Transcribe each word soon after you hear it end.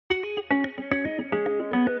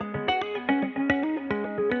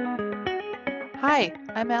Hi,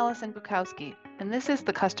 I'm Alison, and this is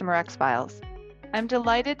the CustomerX Files. I'm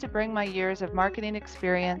delighted to bring my years of marketing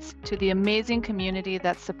experience to the amazing community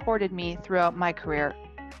that supported me throughout my career.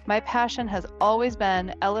 My passion has always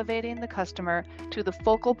been elevating the customer to the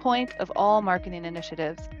focal point of all marketing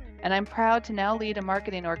initiatives, and I'm proud to now lead a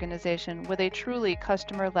marketing organization with a truly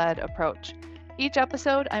customer-led approach. Each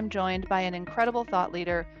episode, I'm joined by an incredible thought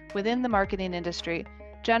leader within the marketing industry,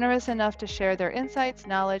 generous enough to share their insights,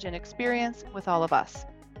 knowledge, and experience with all of us.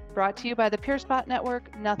 Brought to you by the PeerSpot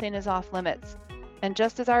Network, nothing is off limits. And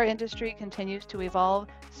just as our industry continues to evolve,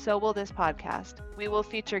 so will this podcast. We will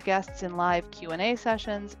feature guests in live Q&A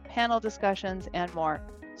sessions, panel discussions, and more.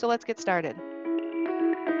 So let's get started.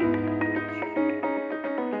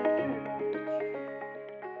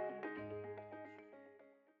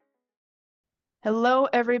 Hello,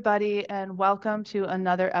 everybody, and welcome to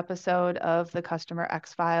another episode of the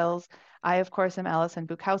CustomerX Files. I, of course, am Alison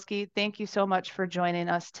Bukowski. Thank you so much for joining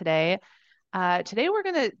us today. Today, we're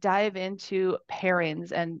going to dive into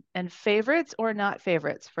pairings and favorites or not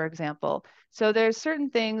favorites, for example. So there's certain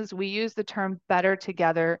things we use the term better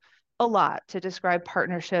together a lot to describe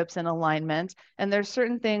partnerships and alignment. And there's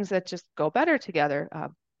certain things that just go better together.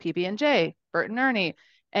 PB&J, Bert and Ernie.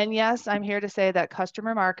 And yes, I'm here to say that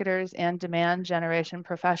customer marketers and demand generation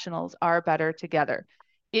professionals are better together.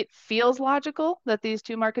 It feels logical that these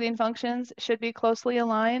two marketing functions should be closely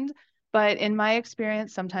aligned, but in my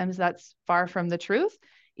experience, sometimes that's far from the truth.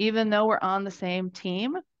 Even though we're on the same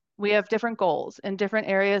team, we have different goals and different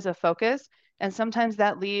areas of focus, and sometimes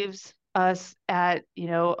that leaves us at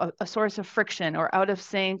a source of friction or out of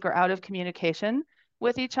sync or out of communication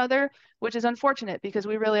with each other, which is unfortunate because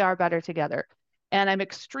we really are better together. And I'm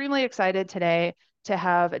extremely excited today to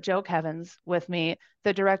have Joe Kevens with me,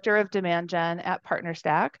 the Director of Demand Gen at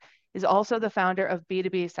PartnerStack. Is also the founder of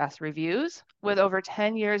B2B SaaS Reviews with over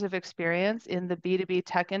 10 years of experience in the B2B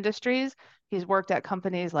tech industries. He's worked at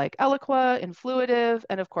companies like Eloqua, Influitive,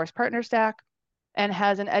 and of course, PartnerStack, and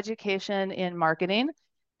has an education in marketing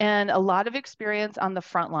and a lot of experience on the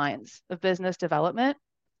front lines of business development.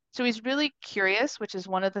 So he's really curious, which is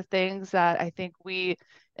one of the things that I think we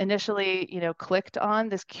initially, clicked on,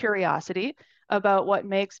 this curiosity about what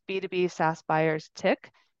makes B2B SaaS buyers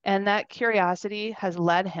tick. And that curiosity has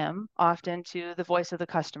led him often to the voice of the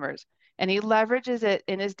customers. And he leverages it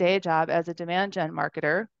in his day job as a demand gen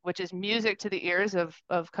marketer, which is music to the ears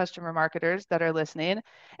of customer marketers that are listening,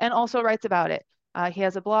 and also writes about it. He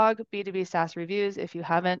has a blog, B2B SaaS Reviews. If you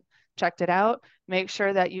haven't checked it out, make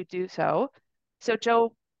sure that you do so. So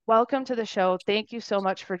Joe, welcome to the show. Thank you so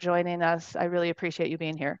much for joining us. I really appreciate you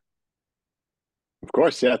being here. Of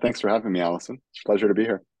course. Yeah. Thanks for having me, Alison. Pleasure to be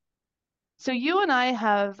here. So you and I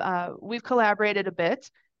have, we've collaborated a bit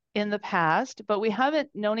in the past, but we haven't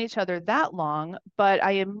known each other that long. But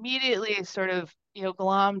I immediately sort of,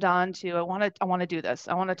 glommed onto, I want to do this.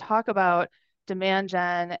 I want to talk about demand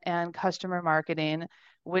gen and customer marketing,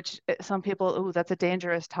 which some people, ooh, that's a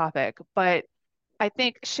dangerous topic. But I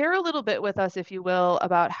think share a little bit with us, if you will,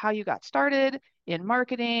 about how you got started in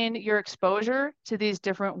marketing, your exposure to these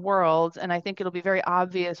different worlds. And I think it'll be very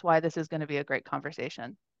obvious why this is going to be a great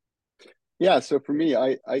conversation. Yeah. So for me,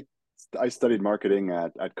 I studied marketing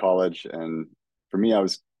at college, and for me, I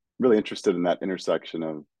was really interested in that intersection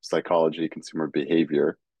of psychology, consumer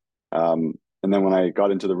behavior. And then when I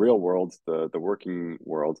got into the real world, the working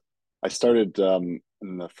world, I started in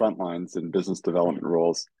the front lines in business development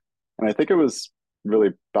roles. And I think it was really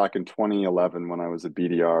back in 2011 when I was a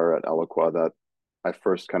BDR at Eloqua that I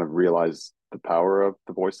first kind of realized the power of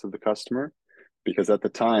the voice of the customer. Because at the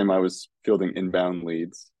time I was fielding inbound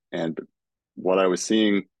leads, and what I was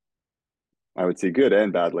seeing, I would see good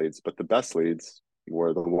and bad leads, but the best leads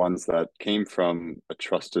were the ones that came from a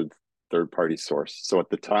trusted third party source. So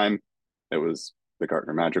at the time, it was the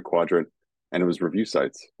Gartner Magic Quadrant, and it was review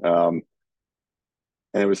sites.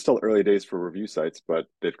 And it was still early days for review sites, but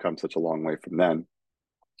they've come such a long way from then.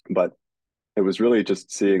 But it was really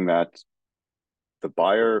just seeing that the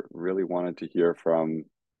buyer really wanted to hear from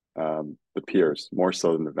the peers more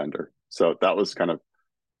so than the vendor. So that was kind of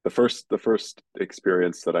the first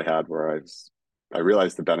experience that I had where I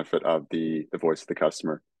realized the benefit of the voice of the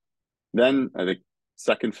customer. Then I think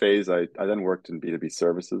second phase, I then worked in B2B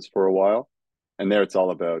services for a while, and there it's all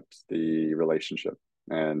about the relationship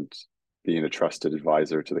and being a trusted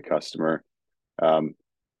advisor to the customer. And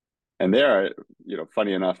there,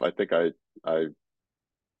 funny enough, I think I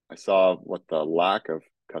saw what the lack of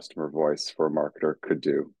customer voice for a marketer could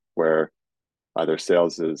do, where either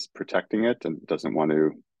sales is protecting it and doesn't want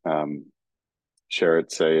to share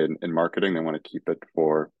it, say in marketing. They want to keep it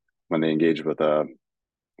for when they engage with a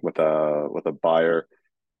buyer.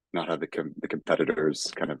 not have the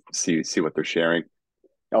competitors kind of see what they're sharing.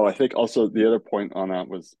 Oh, I think also the other point on that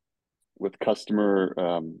was with customer,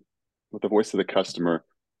 with the voice of the customer.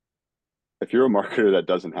 If you're a marketer that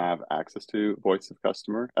doesn't have access to voice of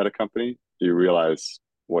customer at a company, you realize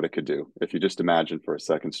what it could do. If you just imagine for a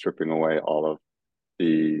second stripping away all of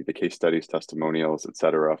the case studies, testimonials,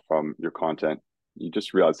 etc., from your content, you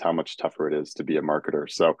just realize how much tougher it is to be a marketer.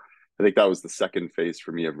 So I think that was the second phase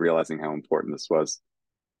for me of realizing how important this was.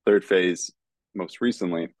 Third phase, most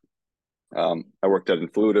recently, I worked at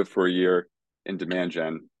Influitive for a year in demand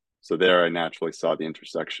gen. So there I naturally saw the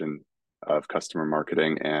intersection of customer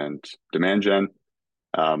marketing and demand gen,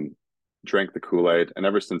 um, drank the Kool-Aid. And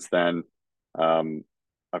ever since then, um,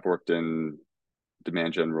 I've worked in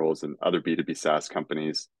demand gen roles in other B2B SaaS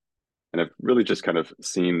companies. And I've really just kind of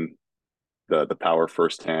seen the power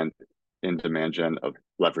firsthand in demand gen of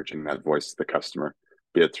leveraging that voice of the customer,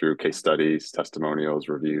 be it through case studies, testimonials,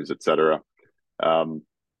 reviews, etc. Um,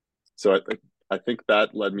 so I think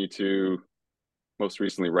that led me to most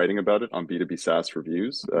recently writing about it on B2B SaaS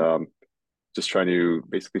reviews, just trying to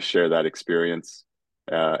basically share that experience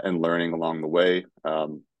and learning along the way.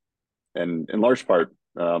 And in large part,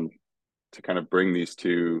 to kind of bring these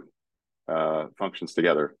two functions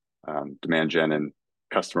together, demand gen and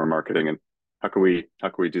customer marketing, and how can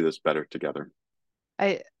we do this better together?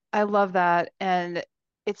 I I love that. And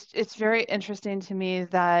it's very interesting to me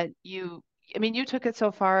that I mean, you took it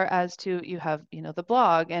so far as to you have, the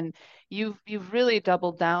blog, and you've really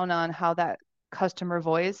doubled down on how that customer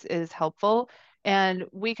voice is helpful. And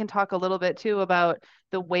we can talk a little bit too about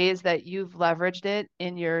the ways that you've leveraged it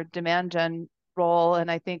in your demand gen role.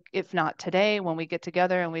 And I think if not today, when we get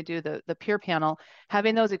together and we do the peer panel,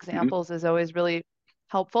 having those Mm-hmm. examples is always really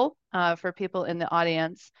helpful for people in the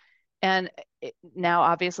audience. And now,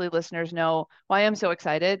 obviously, listeners know why I'm so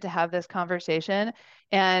excited to have this conversation.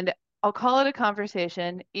 And I'll call it a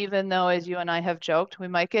conversation, even though, as you and I have joked, we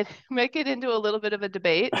might get make it into a little bit of a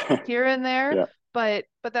debate here and there. Yeah. But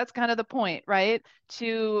that's kind of the point, right?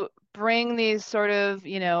 To bring these sort of,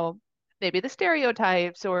 maybe the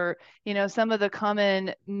stereotypes or, some of the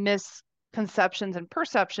common misconceptions and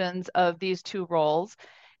perceptions of these two roles.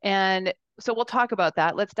 And so we'll talk about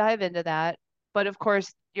that. Let's dive into that. But of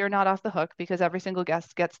course, you're not off the hook because every single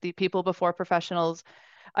guest gets the people before professionals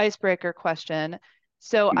icebreaker question.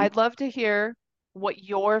 So Mm-hmm. I'd love to hear what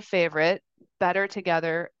your favorite better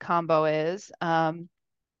together combo is.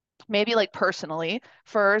 Maybe like personally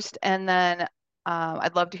first, and then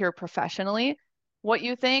I'd love to hear professionally what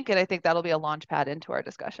you think. And I think that'll be a launch pad into our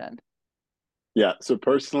discussion. Yeah. So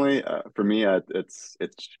personally, for me, it's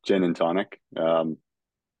gin and tonic.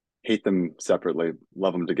 Hate them separately,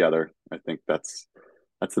 love them together. I think that's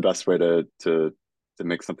the best way to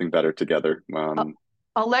make something better together. I'll,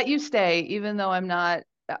 I'll let you stay, even though I'm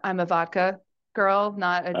a vodka girl,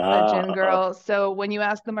 not a gin Oh, girl. So when you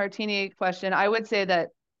ask the martini question, I would say that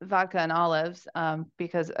vodka and olives,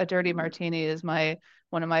 because a dirty martini is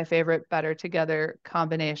one of my favorite better together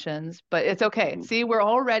combinations. But it's okay. See,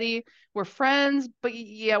 we're friends, but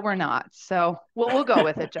yeah, we're not. So we'll go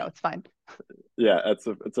with it, Joe. It's fine. yeah, it's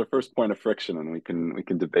a first point of friction, and we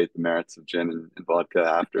can debate the merits of gin and vodka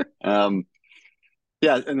after.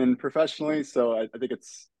 Yeah, and then professionally, so I think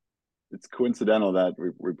it's coincidental that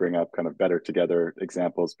we bring up kind of better together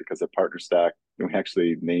examples because at PartnerStack we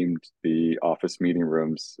actually named the office meeting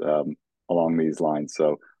rooms along these lines.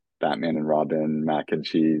 So Batman and Robin, mac and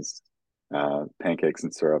cheese, pancakes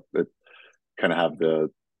and syrup. It kind of have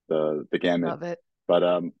the gamut. Love it.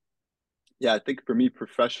 But yeah, I think for me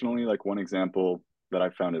professionally, like one example that I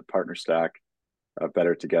found at PartnerStack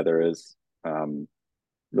better together is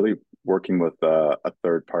really working with a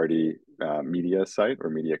third party media site or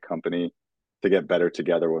media company to get better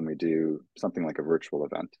together when we do something like a virtual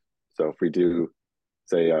event. So if we do,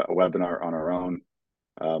 say, a webinar on our own,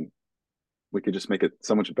 um, we could just make it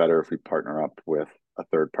so much better if we partner up with a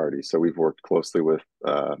third party. So we've worked closely with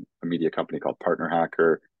a media company called Partner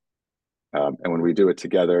Hacker, and when we do it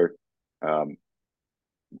together, um,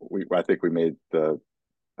 I think we made the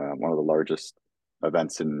one of the largest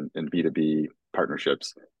events in B2B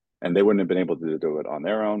partnerships. And they wouldn't have been able to do it on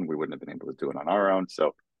their own. We wouldn't have been able to do it on our own.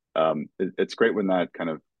 So it's great when that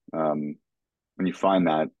kind of when you find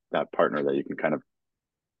that partner that you can kind of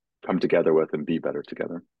come together with and be better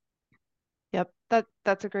together. Yep,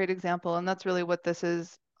 that's a great example, and that's really what this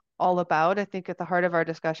is all about. I think at the heart of our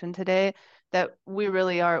discussion today, that we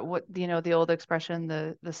really are what the old expression,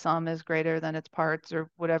 the sum is greater than its parts, or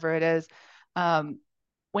whatever it is. Um,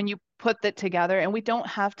 when you put that together, and we don't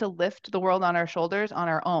have to lift the world on our shoulders on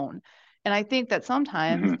our own. And I think that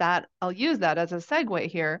sometimes Mm-hmm. that I'll use that as a segue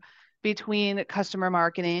here. between customer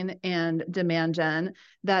marketing and demand gen,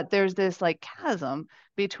 that there's this like chasm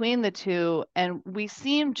between the two, and we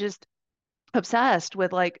seem just obsessed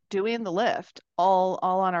with like doing the lift all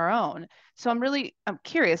on our own. So I'm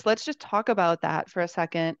curious. Let's just talk about that for a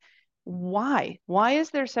second. Why is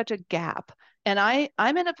there such a gap? And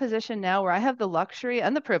I'm in a position now where I have the luxury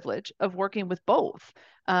and the privilege of working with both.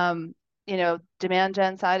 Demand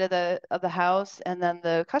gen side of the house and then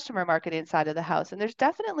the customer marketing side of the house. And there's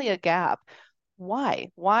definitely a gap. Why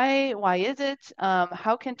is it?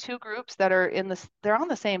 How can two groups that are they're on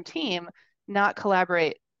the same team not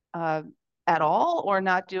collaborate uh, at all or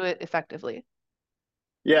not do it effectively?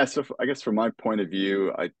 Yeah, so I guess from my point of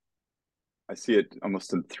view, I see it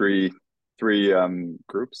almost in three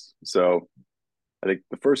groups. So I think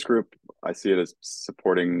the first group, I see it as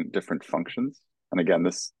supporting different functions. And again,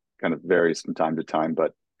 this kind of varies from time to time,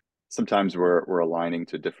 but sometimes we're aligning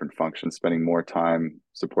to different functions, spending more time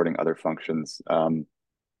supporting other functions.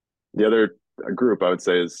 The other group I would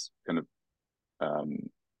say is kind of um,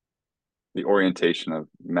 the orientation of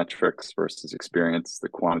metrics versus experience, the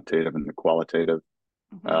quantitative and the qualitative.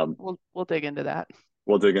 Um, We'll dig into that.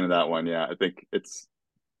 we'll dig into that one. Yeah, I think it's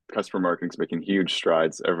customer marketing's making huge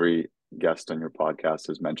strides. Every guest on your podcast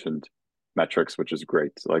has mentioned metrics, which is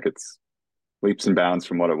great. Like it's leaps and bounds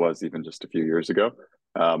from what it was even just a few years ago.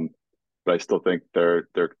 Um, but I still think they're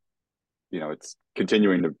it's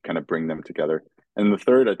continuing to kind of bring them together. And the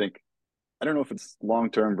third, I think, I don't know if it's long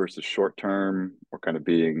term versus short term, or kind of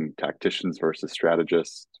being tacticians versus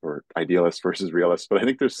strategists, or idealists versus realists. But I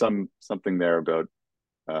think there's something there about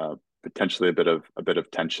uh, potentially a bit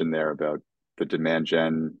of tension there about the demand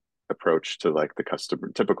gen approach to like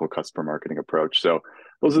the typical customer marketing approach. So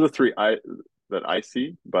those are the three that I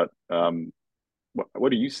see. But what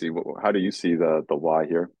do you see? How do you see the why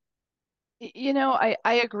here?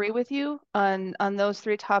 I agree with you on those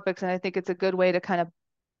three topics, and I think it's a good way to kind of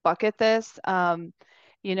bucket this.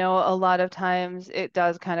 A lot of times it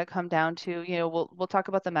does kind of come down to, we'll talk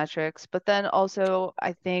about the metrics, but then also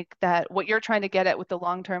I think that what you're trying to get at with the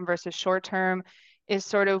long term versus short term is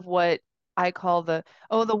sort of what I call the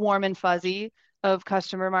warm and fuzzy of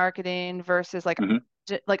customer marketing versus like Hmm.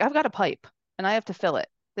 like I've got a pipe and I have to fill it.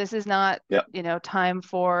 This is not, Yeah. time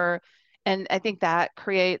for, and I think that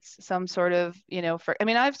creates some sort of, I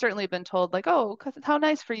mean, I've certainly been told like, oh, how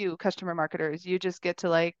nice for you, customer marketers. You just get to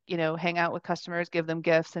like, hang out with customers, give them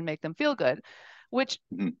gifts and make them feel good, which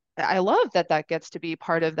Hmm. I love that gets to be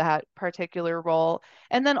part of that particular role.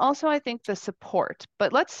 And then also I think the support.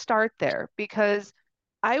 But let's start there because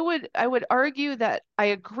I would argue that I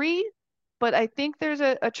agree, but I think there's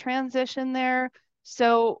a transition there.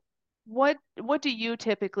 So what do you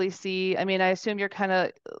typically see? I mean, I assume you're kind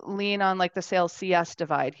of lean on like the sales CS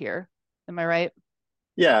divide here. Am I right?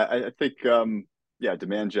 Yeah, I think yeah,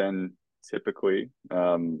 demand gen typically,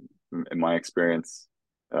 in my experience,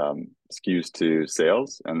 skews to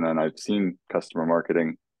sales, and then I've seen customer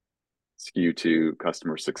marketing skew to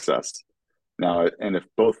customer success. Now, and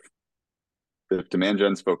if demand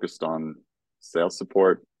gen's focused on sales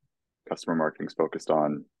support, customer marketing's focused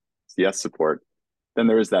on CS support, then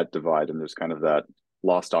there is that divide, and there's kind of that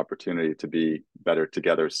lost opportunity to be better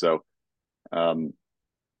together. So um,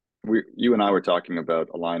 you and I were talking about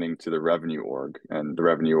aligning to the revenue org, and the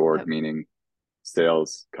revenue org Yep. meaning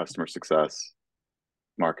sales, customer success,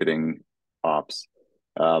 marketing, ops.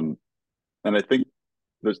 Um, and I think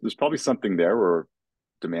there's probably something there where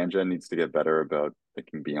demand gen needs to get better about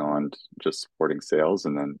thinking beyond just supporting sales,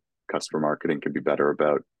 and then customer marketing could be better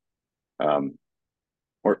about um,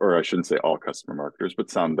 or I shouldn't say all customer marketers,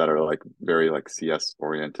 but some that are like very like CS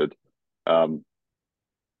oriented, um,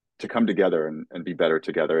 to come together and be better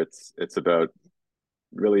together. It's about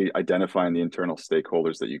really identifying the internal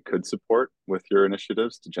stakeholders that you could support with your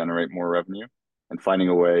initiatives to generate more revenue, and finding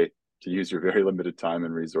a way to use your very limited time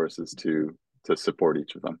and resources to support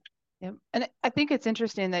each of them. Yep. And I think it's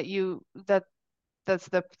interesting that's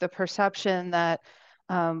the perception that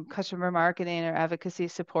customer marketing or advocacy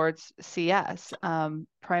supports CS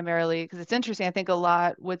primarily because it's interesting. I think a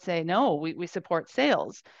lot would say no, we support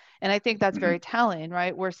sales, and I think that's Mm-hmm. very telling,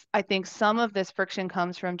 right? Where I think some of this friction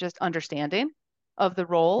comes from just understanding of the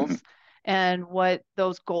Mm-hmm. roles and what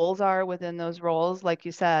those goals are within those roles. Like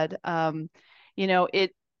you said,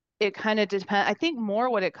 it kind of depends. I think more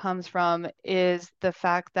what it comes from is the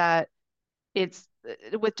fact that it's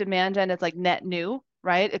with demand gen, it's like net new,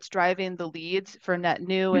 right? It's driving the leads for net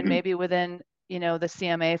new, and Mm-hmm. maybe within, the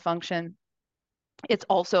CMA function, it's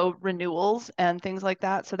also renewals and things like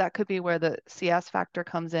that. So that could be where the CS factor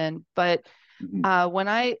comes in. But Mm-hmm. when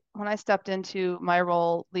I stepped into my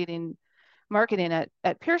role leading marketing at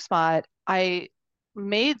PeerSpot,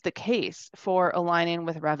 made the case for aligning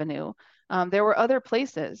with revenue. There were other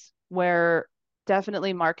places where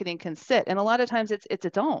definitely marketing can sit, and a lot of times it's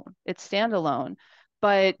its own, it's standalone.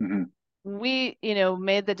 But Mm-hmm. we,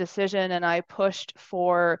 made the decision, and I pushed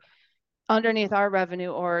for underneath our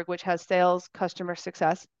revenue org, which has sales, customer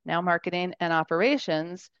success, now marketing, and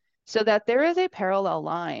operations, so that there is a parallel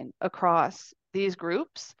line across these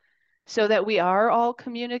groups so that we are all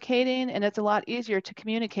communicating, and it's a lot easier to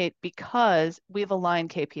communicate because we've aligned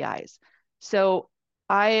KPIs. So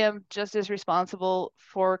I am just as responsible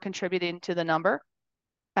for contributing to the number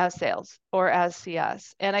as sales or as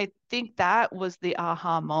CS. And I think that was the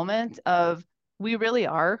aha moment of we really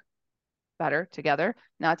are better together.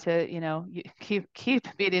 Not to, keep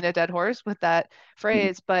beating a dead horse with that Mm-hmm.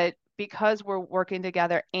 phrase, but because we're working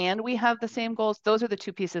together and we have the same goals, those are the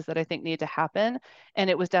two pieces that I think need to happen. And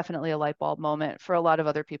it was definitely a light bulb moment for a lot of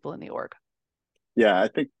other people in the org. Yeah, I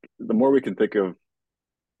think the more we can think of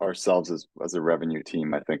ourselves as a revenue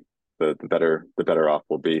team, I think the better off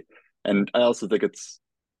we'll be. And I also think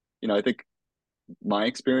I think my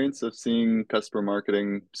experience of seeing customer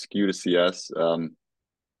marketing skew to CS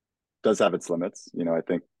does have its limits. I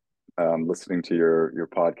think listening to your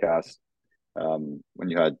podcast when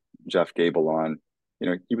you had Jeff Gable on,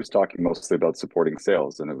 he was talking mostly about supporting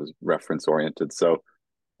sales and it was reference oriented. So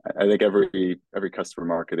I think every customer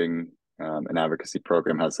marketing and advocacy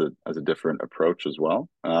program has a different approach as well.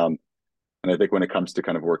 And I think when it comes to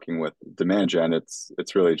kind of working with demand gen, it's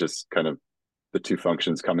really just kind of the two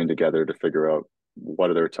functions coming together to figure out what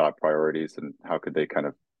are their top priorities and how could they kind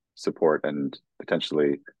of support and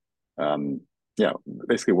potentially, um,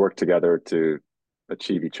 basically work together to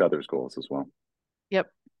achieve each other's goals as well. Yep,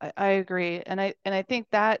 I agree. And I think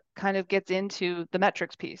that kind of gets into the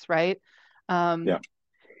metrics piece, right? Um, Yeah.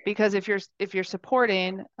 because if you're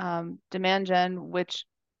supporting demand gen, which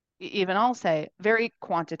even I'll say very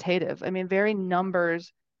quantitative. I mean, very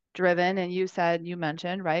numbers driven. And you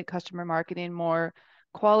mentioned, right, customer marketing more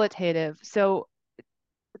qualitative. So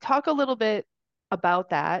talk a little bit about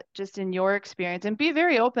that, just in your experience, and be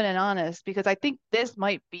very open and honest, because I think this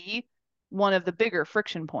might be one of the bigger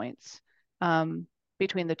friction points um,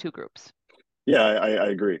 between the two groups. Yeah, I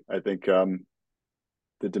agree. I think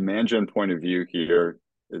the demand gen point of view here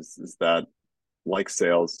is that like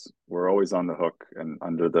sales, we're always on the hook and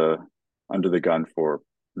under the gun for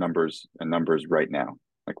numbers and numbers right now.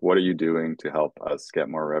 Like, what are you doing to help us get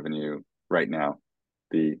more revenue right now?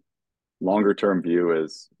 The longer term view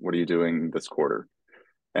is what are you doing this quarter?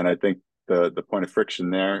 And I think the point of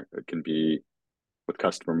friction there can be with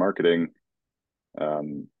customer marketing,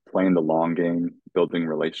 playing the long game, building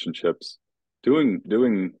relationships,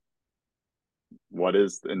 doing what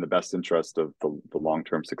is in the best interest of the long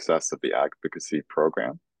term success of the advocacy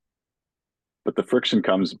program. But the friction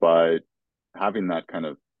comes by having that kind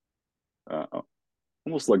of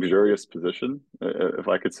almost luxurious position, if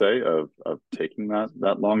I could say, of taking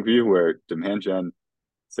that long view where demand gen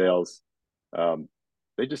sales, um,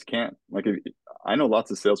 they just can't. Like, I know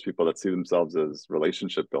lots of salespeople that see themselves as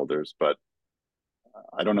relationship builders, but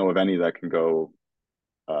I don't know of any that can go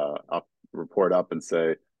up, report up, and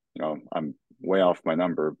say, I'm way off my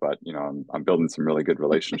number, but I'm building some really good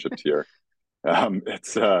relationships here.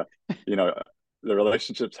 It's you know the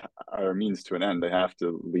relationships are a means to an end. They have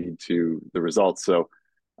to lead to the results. So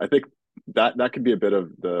I think that could be a bit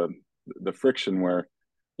of the friction where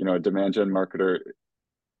a demand gen marketer,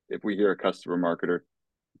 if we hear a customer marketer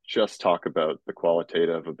just talk about the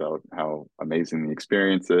qualitative, about how amazing the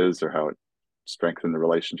experience is or how it strengthened the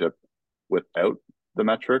relationship without the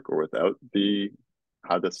metric or without the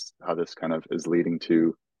how this kind of is leading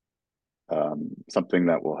to something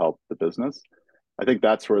that will help the business. I think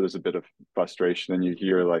that's where there's a bit of frustration, and you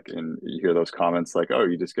hear those comments like, "Oh,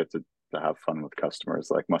 you just get to have fun with customers,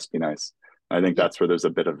 like must be nice." And I think Yep. that's where there's a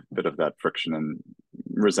bit of that friction and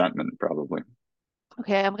resentment, probably.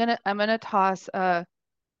 Okay, I'm gonna toss a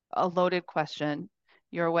loaded question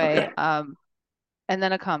your way. Okay. And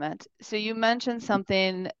then a comment. So you mentioned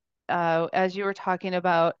something as you were talking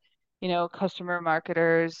about, customer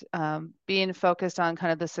marketers being focused on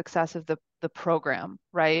kind of the success of the program,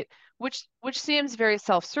 right? Which seems very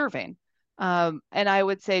self-serving. And I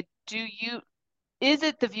would say, is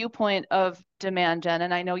it the viewpoint of demand gen?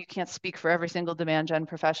 And I know you can't speak for every single demand gen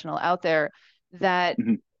professional out there, that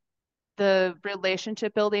Mhm. the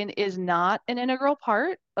relationship building is not an integral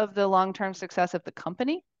part of the long-term success of the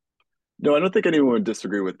company? No, I don't think anyone would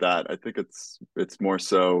disagree with that. I think it's more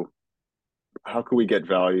so how can we get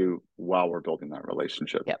value while we're building that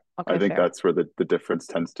relationship? Yep. I Okay, think fair. that's where the difference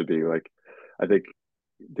tends to be. Like, I think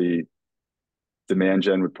the demand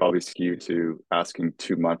gen would probably skew to asking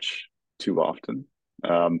too much too often.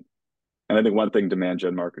 And I think one thing demand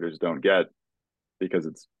gen marketers don't get, because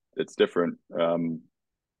it's different.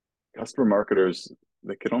 Customer marketers,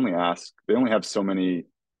 they only have so many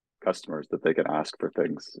customers that they can ask for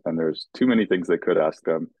things, and there's too many things they could ask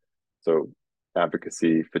them. So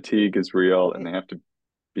advocacy fatigue is real, and Right. they have to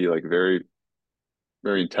be like very,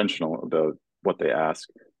 very intentional about what they ask.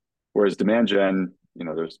 Whereas demand gen,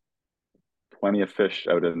 there's plenty of fish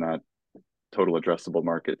out in that total addressable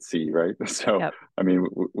market sea, right? So, Yep. I mean,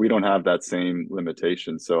 we don't have that same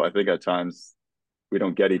limitation. So I think at times we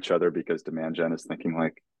don't get each other because demand gen is thinking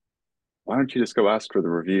like, why don't you just go ask for the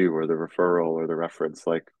review or the referral or the reference?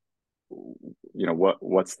 Like,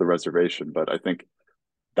 what's the reservation? But I think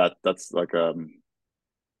that's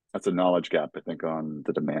a knowledge gap, I think, on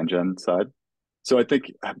the demand gen side. So I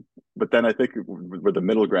think, but then I think where the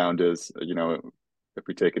middle ground is, if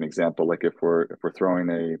we take an example, like if we're throwing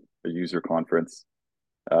a user conference,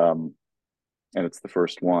 um, and it's the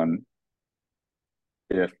first one,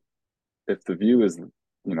 if if the view is,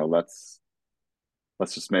 let's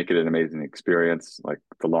just make it an amazing experience, like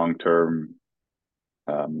um,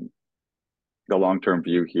 the long term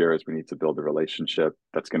view here is we need to build a relationship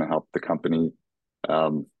that's going to help the company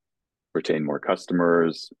um, retain more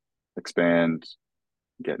customers, expand,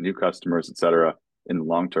 get new customers, etc. in the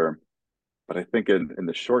long term. But I think in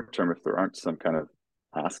the short term, if there aren't some kind of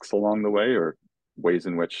asks along the way or ways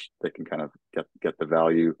in which they can kind of get the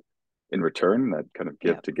value in return, that kind of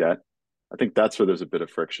give Yep. to get, I think that's where there's a bit of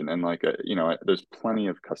friction. And like, there's plenty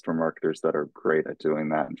of customer marketers that are great at doing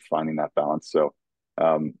that and finding that balance. So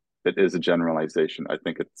um, it is a generalization. I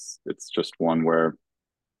think it's just one where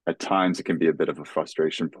at times it can be a bit of a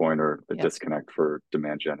frustration point or a Yep. disconnect for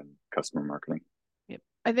demand gen and customer marketing. Yep.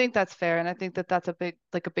 I think that's fair. And I think that that's a big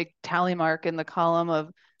tally mark in the column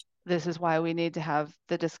of this is why we need to have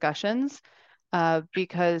the discussions.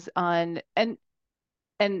 Because and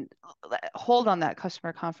hold on that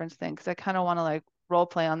customer conference thing, because I kind of want to like role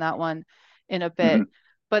play on that one in a bit. Mm-hmm,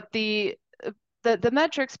 But the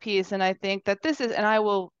metrics piece, and I think that this is, and I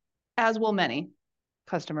will, as will many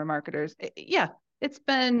customer marketers, yeah, it's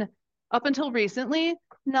been up until recently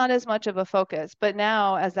not as much of a focus, but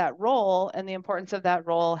now as that role and the importance of that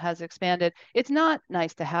role has expanded, it's not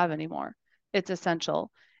nice to have anymore. It's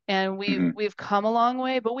essential. And mm-hmm, we've come a long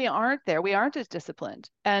way, but we aren't there. We aren't as disciplined.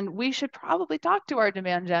 And we should probably talk to our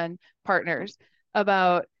demand gen partners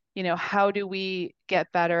about, how do we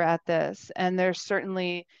get better at this? And there's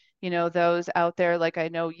certainly, those out there, like I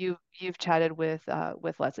know you've chatted with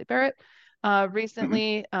Leslie Barrett mm-hmm,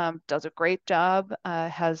 recently, does a great job,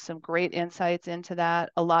 has some great insights into that.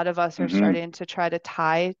 A lot of us are mm-hmm, starting to try to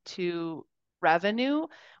tie to revenue.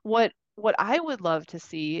 What I would love to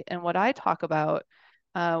see and what I talk about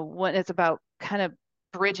when it's about kind of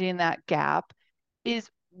bridging that gap is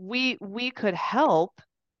we could help,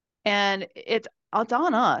 and it's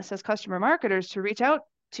on us as customer marketers to reach out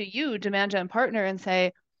to you, demand gen partner, and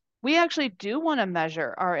say, we actually do want to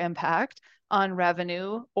measure our impact on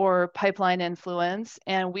revenue or pipeline influence.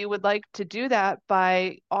 And we would like to do that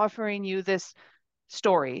by offering you this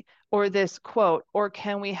story or this quote, or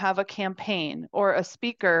can we have a campaign or a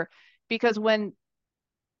speaker? Because when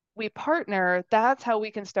we partner, that's how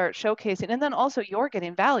we can start showcasing. And then also you're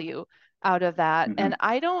getting value out of that. mm-hmm. And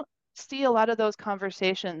I don't see a lot of those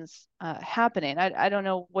conversations happening. I don't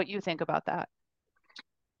know what you think about that.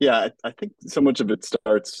 Yeah, I think so much of it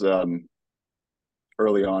starts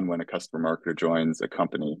early on when a customer marketer joins a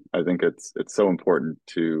company. I think it's so important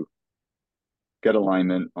to get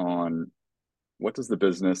alignment on what does the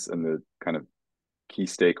business and the kind of key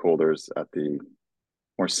stakeholders at the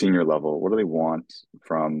more senior level, what do they want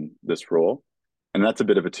from this role? And that's a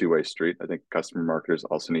bit of a two-way street. I think customer marketers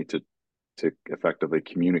also need to effectively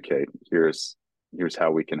communicate. Here's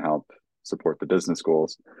how we can help support the business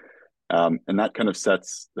goals, and that kind of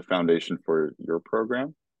sets the foundation for your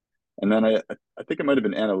program. And then I think it might have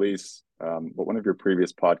been Annalise, but one of your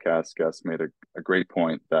previous podcast guests made a great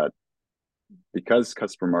point that because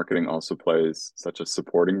customer marketing also plays such a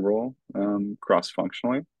supporting role cross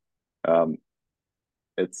functionally, um,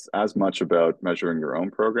 it's as much about measuring your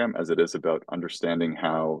own program as it is about understanding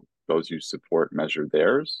how those you support measure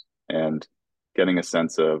theirs and getting a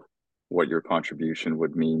sense of what your contribution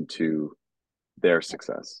would mean to their Yep.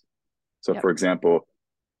 success. So, Yep. for example,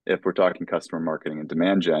 if we're talking customer marketing and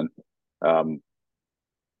demand gen, um,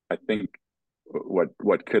 I think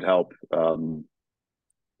what could help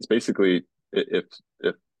is basically if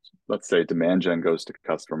let's say demand gen goes to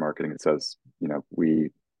customer marketing and says,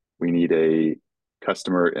 we need a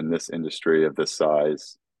customer in this industry of this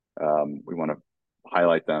size. We want to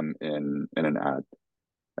highlight them in an ad.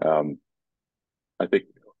 Um, I think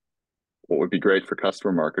what would be great for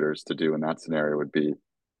customer marketers to do in that scenario would be,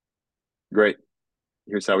 great,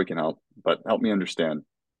 here's how we can help, but help me understand,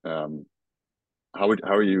 um, how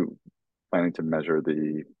are you planning to measure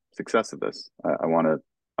the success of this? I want to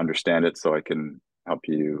understand it so I can help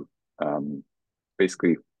you, um,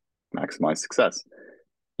 basically maximize success.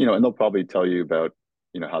 And they'll probably tell you about,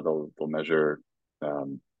 how they'll measure,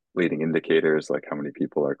 um, leading indicators, like how many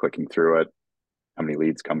people are clicking through it, how many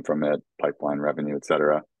leads come from it, pipeline revenue, et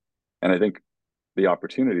cetera. And I think the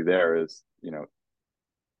opportunity there is,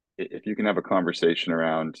 if you can have a conversation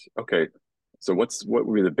around, okay, so what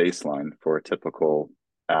would be the baseline for a typical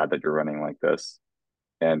ad that you're running like this?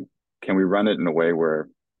 And can we run it in a way where,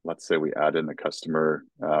 let's say we add in the customer,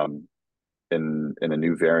 in a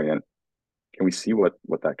new variant, can we see what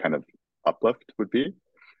that kind of uplift would be?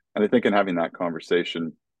 And I think in having that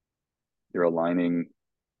conversation, you're aligning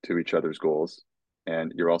to each other's goals,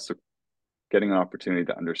 and you're also getting an opportunity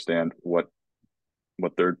to understand what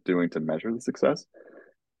they're doing to measure the success,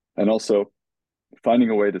 and also finding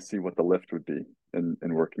a way to see what the lift would be in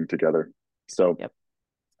working together. So, Yep.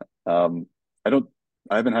 um, I don't,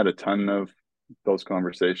 I haven't had a ton of those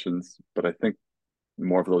conversations, but I think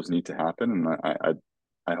more of those need to happen, and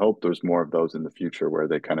I hope there's more of those in the future where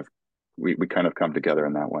they kind of we kind of come together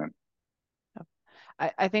in that way.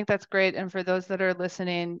 I think that's great. And for those that are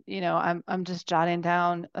listening, I'm just jotting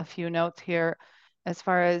down a few notes here as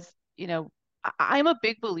far as, I'm a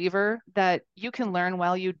big believer that you can learn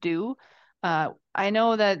while you do. I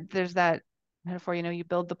know that there's that metaphor, you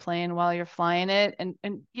build the plane while you're flying it, and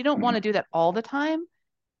you don't want Mm-hmm. to do that all the time,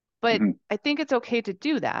 but Mm-hmm. I think it's okay to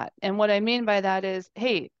do that. And what I mean by that is,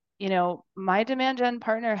 hey, my demand gen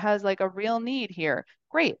partner has like a real need here.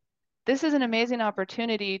 Great. This is an amazing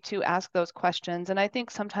opportunity to ask those questions. And I think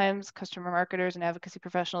sometimes customer marketers and advocacy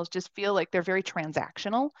professionals just feel like they're very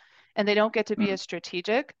transactional and they don't get to be Mm-hmm. as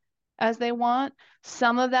strategic as they want.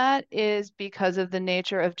 Some of that is because of the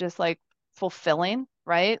nature of just like fulfilling,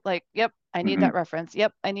 right? Like, yep, I need Mm-hmm. that reference.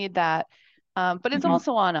 Yep, I need that. But it's Mm-hmm.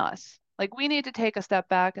 also on us. Like we need to take a step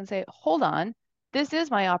back and say, hold on, this is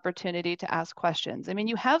my opportunity to ask questions. I mean,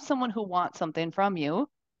 you have someone who wants something from you.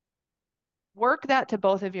 Work that to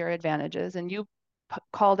both of your advantages. And you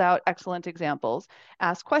called out excellent examples.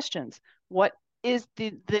 Ask questions. What is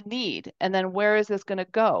the need? And then where is this going to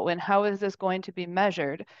go? And how is this going to be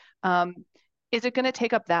measured? Um, is it going to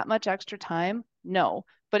take up that much extra time? No.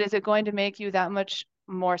 But is it going to make you that much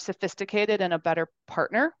more sophisticated and a better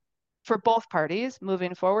partner for both parties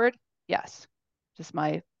moving forward? Yes. Just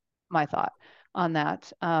my thought on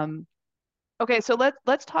that. Okay, so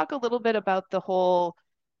let's talk a little bit about the whole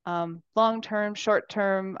long-term,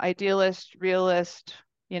 short-term, idealist, realist,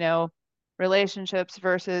 you know, relationships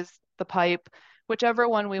versus the pipe, whichever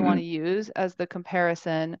one we want Mm-hmm. to use as the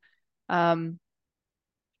comparison. Um,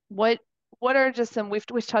 what what are just some we've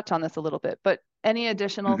touched on this a little bit, but any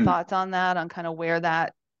additional Mm-hmm. thoughts on that, on kind of where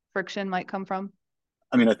that friction might come from?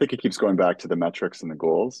 I mean, I think it keeps going back to the metrics and the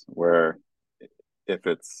goals, where if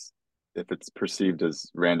it's if it's perceived as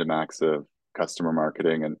random acts of customer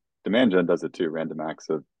marketing, and demand gen does it too, random acts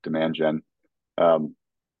of demand gen. Um,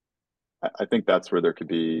 I think that's where there could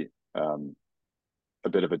be, a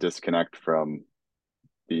bit of a disconnect from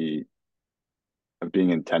the of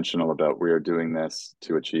being intentional about, we are doing this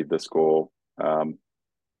to achieve this goal. And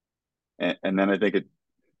then I think it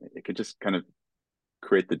could just kind of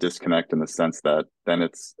create the disconnect in the sense that then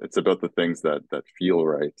it's about the things that feel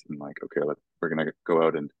right, and like, okay, we're gonna go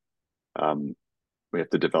out and, um, we have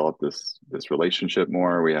to develop this relationship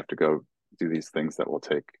more. We have to go do these things that will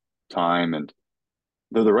take time, and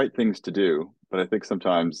they're the right things to do. But I think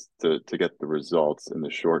sometimes to get the results in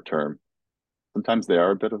the short term, sometimes they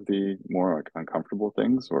are a bit of the more like uncomfortable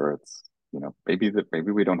things, where it's, maybe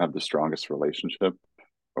we don't have the strongest relationship,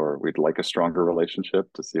 or we'd like a stronger relationship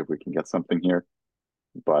to see if we can get something here.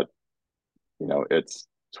 But it's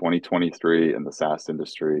 2023 in the SaaS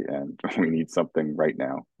industry, and we need something right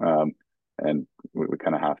now. And we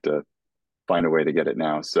kind of have to find a way to get it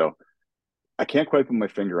now. So I can't quite put my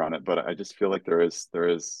finger on it, but I just feel like there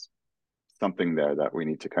is something there that we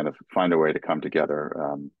need to kind of find a way to come together,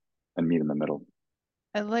 and meet in the middle.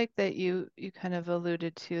 I like that you kind of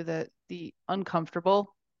alluded to that the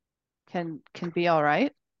uncomfortable can be all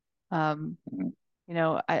right. Um,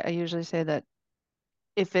 Mm-hmm. I usually say that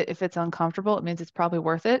if it's uncomfortable, it means it's probably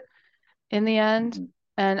worth it in the end. Mm-hmm.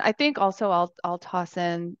 And I think also I'll toss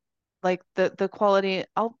in like the quality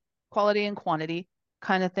and quantity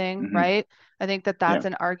kind of thing, Mm-hmm. right? I think that Yeah. that's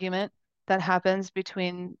an argument that happens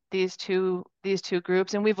between these two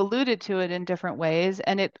groups, and we've alluded to it in different ways,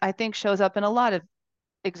 and it I think shows up in a lot of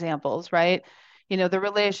examples, right? The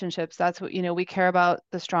relationships, that's what, we care about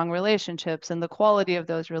the strong relationships and the quality of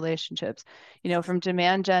those relationships. From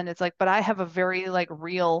demand gen, it's like, but I have a very like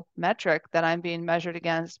real metric that I'm being measured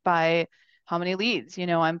against by how many leads,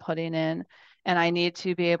 I'm putting in, and I need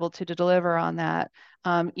to be able to deliver on that.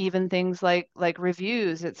 Even things like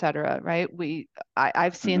reviews, et cetera, right?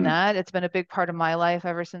 I've seen Hmm. that. It's been a big part of my life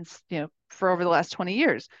ever since, for over the last 20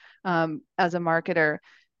 years, as a marketer.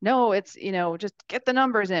 No, it's, just get the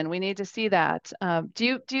numbers in. We need to see that.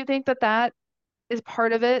 Do you think that that is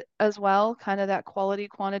part of it as well, kind of that quality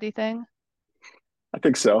quantity thing? I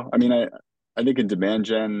think so. I mean, I think in demand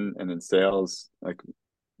gen and in sales, like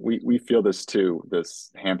we feel this too, this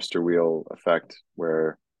hamster wheel effect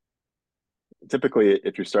where typically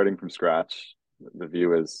if you're starting from scratch, the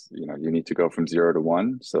view is, you need to go from 0 to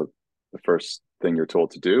 1. So the first thing you're told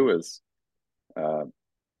to do is uh,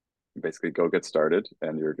 basically go get started,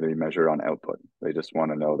 and you're going to be measured on output. They just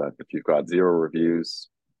want to know that if you've got 0 reviews,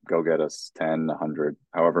 go get us 10, 100,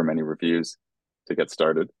 however many reviews to get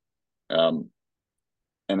started. Um,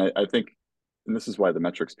 and I think, and this is why the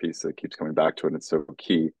metrics piece that keeps coming back to it, and it's so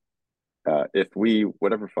key. If we,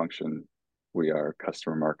 whatever function we are,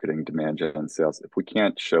 customer marketing, demand gen, sales, if we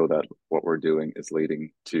can't show that what we're doing is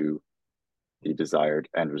leading to the desired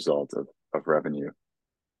end result of revenue,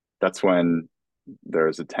 that's when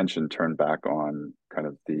there's attention turned back on kind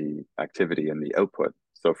of the activity and the output.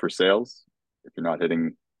 So for sales, if you're not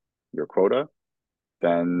hitting your quota,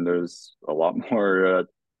 then there's a lot more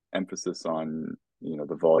emphasis on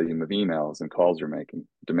the volume of emails and calls you're making.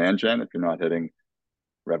 Demand gen, if you're not hitting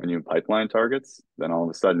revenue pipeline targets, then all of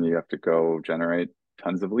a sudden you have to go generate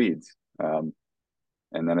tons of leads. And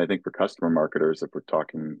then I think for customer marketers, if we're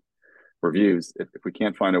talking reviews, if we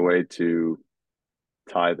can't find a way to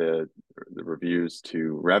tie the reviews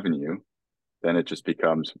to revenue, then it just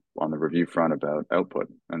becomes on the review front about output,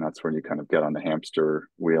 and that's when you kind of get on the hamster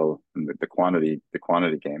wheel and the quantity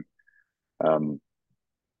game. Um,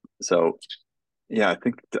 so yeah, I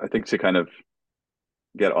think to kind of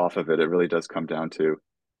get off of it, it really does come down to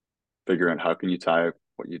figuring out how can you tie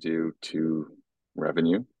what you do to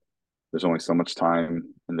revenue. There's only so much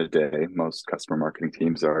time in the day. Most customer marketing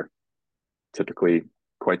teams are typically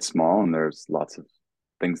quite small, and there's lots of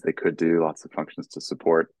things they could do, lots of functions to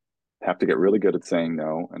support. Have to get really good at saying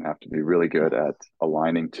no, and have to be really good at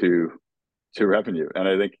aligning to revenue. And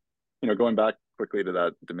I think, going back quickly to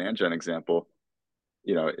that demand gen example,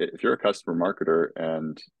 if you're a customer marketer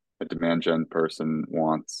and a demand gen person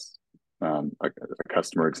wants a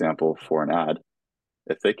customer example for an ad,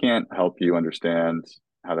 if they can't help you understand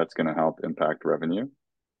how that's going to help impact revenue,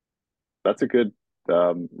 that's a good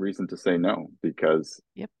reason to say no, because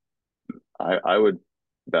Yep. I would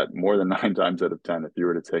bet more than 9 times out of 10, if you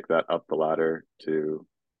were to take that up the ladder to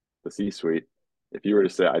the C-suite, if you were to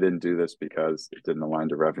say, I didn't do this because it didn't align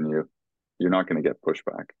to revenue, you're not going to get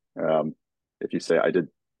pushback. If you say, I did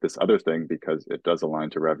this other thing because it does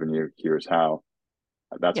align to revenue, here's how,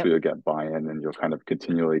 that's Yep. where you'll get buy-in, and you'll kind of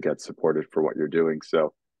continually get supported for what you're doing.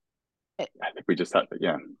 So Eh, I think we just have to,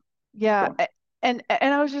 yeah, Yeah. go. And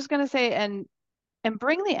I was just gonna say, and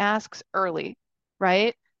bring the asks early,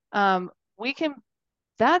 right? We can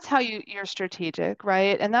That's how you're strategic,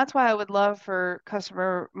 right? And that's why I would love for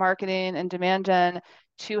customer marketing and demand gen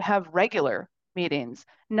to have regular meetings,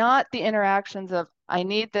 not the interactions of I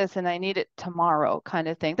need this and I need it tomorrow kind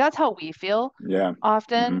of thing. That's how we feel Yeah.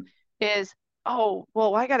 often Hmm. is, oh,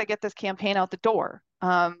 well, I got to get this campaign out the door.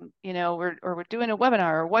 We're doing a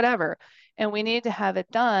webinar or whatever, and we need to have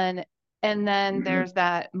it done. And then Hmm. there's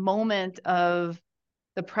that moment of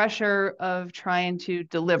the pressure of trying to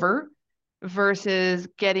deliver versus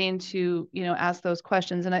getting to, ask those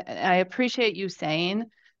questions. And I appreciate you saying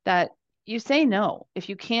that you say no.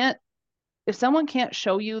 If someone can't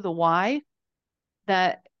show you the why,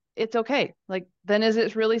 that it's okay. Like, then is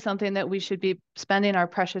it really something that we should be spending our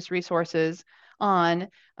precious resources on,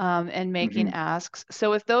 and making Hmm. asks?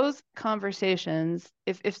 So if those conversations,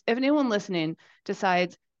 if anyone listening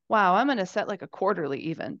decides, wow, I'm going to set like a quarterly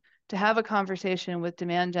even to have a conversation with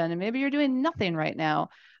demand gen, and maybe you're doing nothing right now,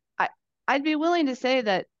 I, I'd be willing to say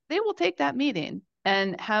that they will take that meeting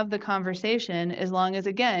and have the conversation, as long as,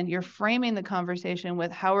 again, you're framing the conversation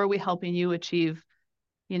with how are we helping you achieve,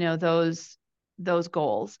 those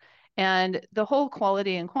goals. And the whole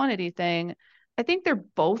quality and quantity thing, I think they're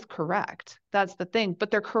both correct. That's the thing,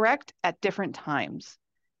 but they're correct at different times,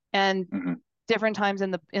 and Hmm. different times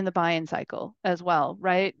in the buy-in cycle as well,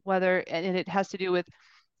 right? And it has to do with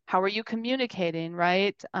how are you communicating,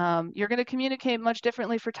 right? You're going to communicate much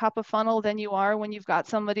differently for top of funnel than you are when you've got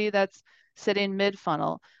somebody that's sitting mid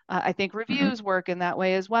funnel. I think Hmm. reviews work in that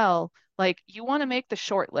way as well. like you want to make the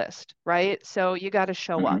short list, right? So you got to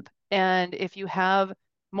show Hmm. up. And if you have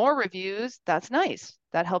more reviews, that's nice.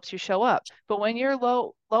 That helps you show up. But when you're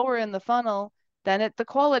lower in the funnel, then the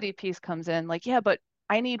quality piece comes in. Like, yeah, but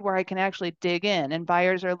I need where I can actually dig in, and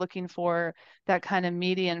buyers are looking for that kind of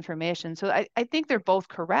meaty information. So I think they're both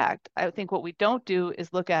correct. I think what we don't do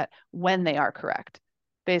is look at when they are correct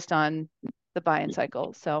based on the buying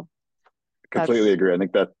cycle. So Completely that's agree. I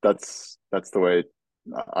think that's the way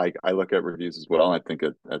I look at reviews as well. I think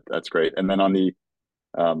that's great. And then on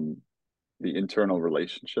um, the internal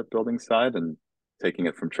relationship building side and taking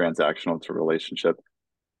it from transactional to relationship,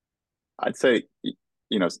 I'd say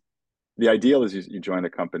you know the ideal is you join a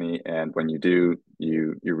company, and when you do,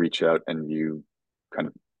 you reach out and you kind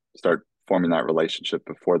of start forming that relationship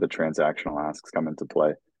before the transactional asks come into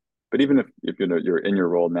play. But even if you know you're in your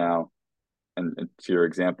role now, and to your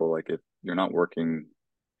example, like if you're not working,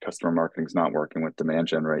 customer marketing's not working with demand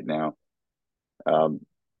gen right now, um,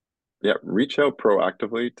 yeah, reach out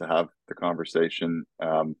proactively to have the conversation,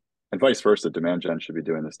 and vice versa. Demand gen should be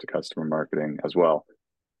doing this to customer marketing as well.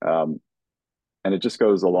 Um, and it just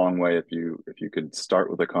goes a long way if you could start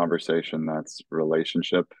with a conversation that's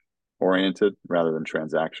relationship oriented rather than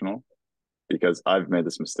transactional, because I've made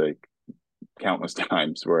this mistake countless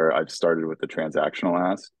times where I've started with the transactional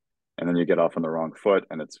ask, and then you get off on the wrong foot,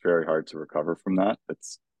 and it's very hard to recover from that.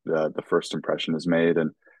 It's the first impression is made, and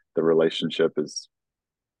the relationship is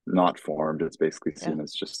not formed. It's basically yeah. seen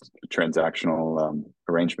as just a transactional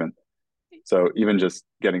arrangement. So even just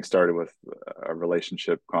getting started with a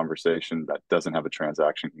relationship conversation that doesn't have a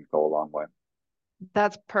transaction can go a long way.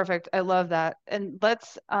 That's perfect. I love that. And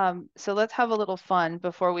let's have a little fun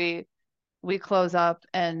before we close up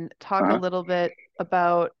and talk a Uh-huh. little bit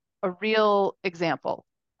about a real example.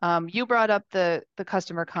 You brought up the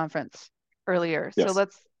customer conference earlier, so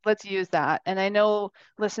Yes. let's use that. And I know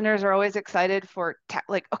listeners are always excited for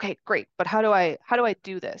like, okay, great, but how do I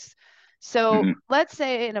do this? So Mm-hmm. let's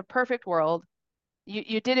say in a perfect world,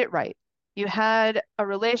 you did it right. You had a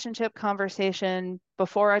relationship conversation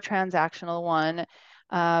before a transactional one.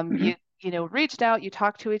 Mm-hmm. You reached out, you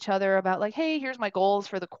talked to each other about like, hey, here's my goals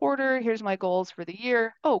for the quarter, here's my goals for the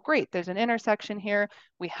year. Oh, great, there's an intersection here.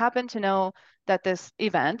 We happen to know that this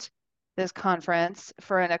event, this conference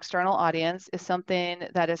for an external audience is something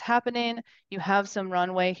that is happening. You have some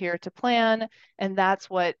runway here to plan, and that's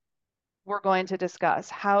what we're going to discuss.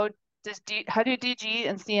 How do DG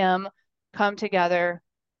and CM come together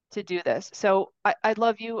to do this? So I'd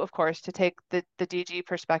love you, of course, to take the DG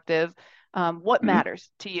perspective. What Mm-hmm.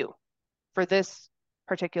 matters to you for this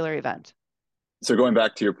particular event? So going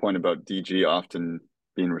back to your point about DG often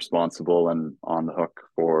being responsible and on the hook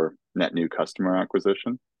for net new customer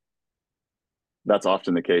acquisition, that's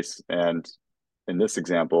often the case. And in this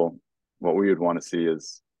example, what we would want to see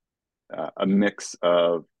is a mix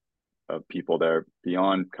of people there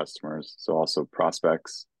beyond customers, so also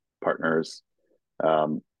prospects, partners,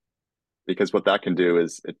 um, because what that can do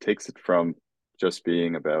is it takes it from just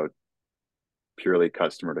being about purely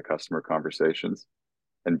customer to customer conversations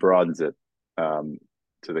and broadens it um,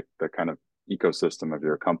 to the kind of ecosystem of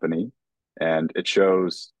your company. And it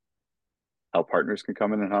shows how partners can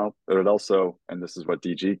come in and help, but it also, and this is what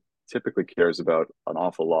DG typically cares about an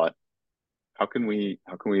awful lot, how can we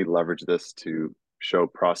leverage this to show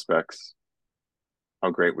prospects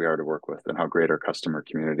how great we are to work with and how great our customer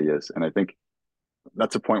community is. And I think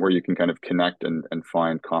that's a point where you can kind of connect and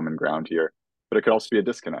find common ground here. But it could also be a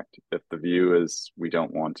disconnect if the view is we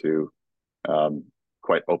don't want to um,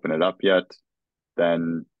 quite open it up yet,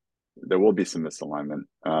 then there will be some misalignment.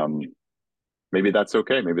 Maybe that's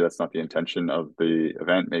okay. Maybe that's not the intention of the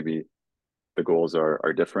event. Maybe the goals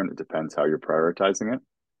are different. It depends how you're prioritizing it.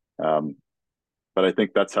 But I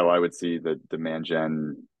think that's how I would see the demand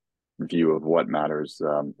gen view of what matters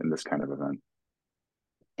in this kind of event.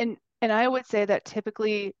 And I would say that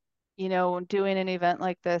typically, doing an event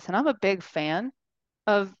like this, and I'm a big fan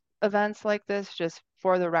of events like this, just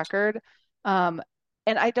for the record. Um,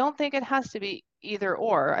 and I don't think it has to be either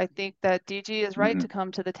or. I think that DG is right Mm-hmm. to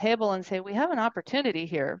come to the table and say, we have an opportunity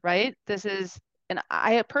here, right? And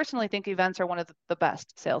I personally think events are one of the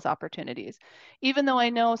best sales opportunities. Even though I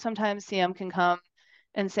know sometimes CM can come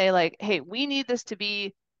and say, like, hey, we need this to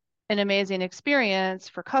be an amazing experience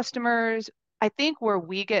for customers. I think where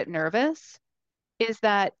we get nervous is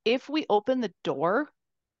that if we open the door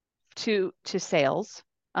to sales,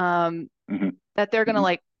 um, Mm-hmm. that they're gonna Mm-hmm.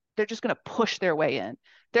 like they're just gonna push their way in.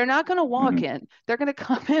 They're not gonna walk Mm-hmm. in. They're gonna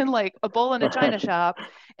come in like a bull in a china shop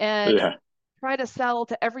and Yeah. try to sell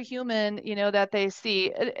to every human, that they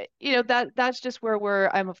see. That's just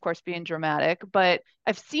where I'm of course being dramatic, but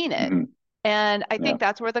I've seen it. Mm-hmm. And I Yeah. think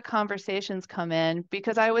that's where the conversations come in,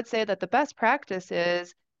 because I would say that the best practice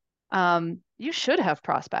is you should have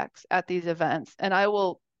prospects at these events. And I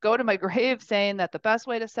will go to my grave saying that the best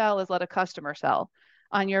way to sell is let a customer sell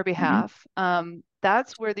on your Hmm. behalf.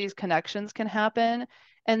 That's where these connections can happen.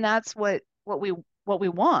 And that's what we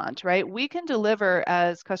want, right? We can deliver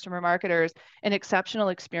as customer marketers an exceptional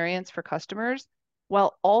experience for customers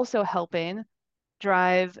while also helping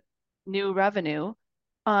drive new revenue,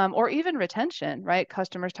 or even retention, right?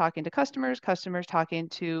 Customers talking to customers, customers talking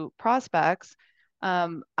to prospects.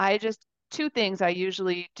 I just two things I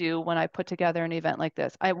usually do when I put together an event like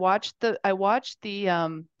this. I watch the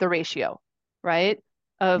ratio, right,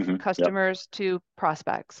 of Hmm. Yep. customers to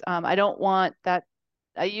prospects. I don't want that.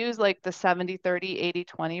 I use like the 70/30,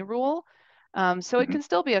 80/20 rule. So it Hmm. can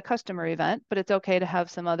still be a customer event, but it's okay to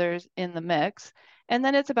have some others in the mix. And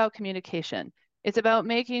then it's about communication. It's about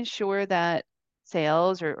making sure that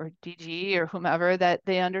sales or DG or whomever, that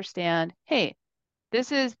they understand, hey,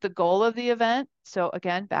 this is the goal of the event. So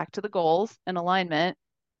again, back to the goals and alignment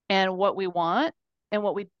and what we want and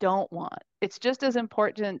what we don't want. It's just as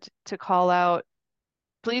important to call out,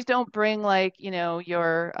 please don't bring like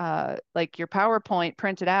your PowerPoint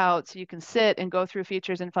printed out so you can sit and go through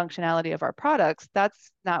features and functionality of our products.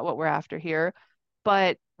 That's not what we're after here.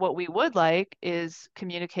 But what we would like is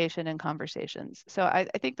communication and conversations. So I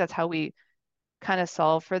think that's how we kind of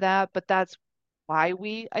solve for that. But that's why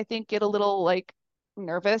we, I think, get a little like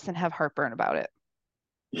nervous and have heartburn about it.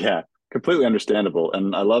 Yeah, completely understandable.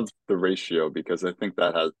 And I love the ratio because I think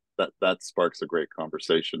that sparks a great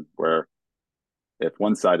conversation where if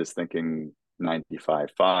one side is thinking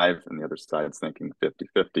 95/5 and the other side's thinking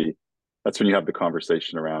 50/50, that's when you have the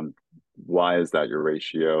conversation around why is that your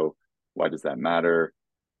ratio? Why does that matter?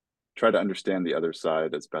 Try to understand the other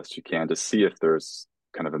side as best you can to see if there's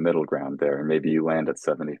kind of a middle ground there. And maybe you land at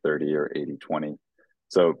 70/30 or 80/20.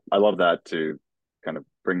 So I love that to kind of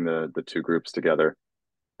bring the two groups together.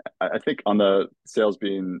 I think on the sales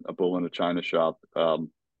being a bull in a china shop,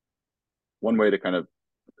 one way to kind of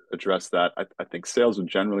address that, I think sales would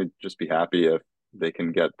generally just be happy if they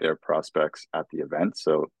can get their prospects at the event.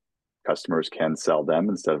 So customers can sell them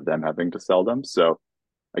instead of them having to sell them. So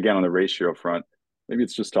again, on the ratio front, maybe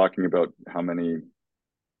it's just talking about how many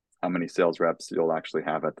sales reps you'll actually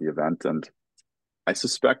have at the event. And I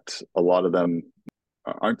suspect a lot of them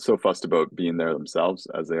aren't so fussed about being there themselves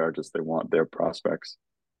as they are just they want their prospects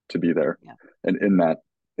to be there Yeah. and in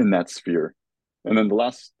that sphere. And then the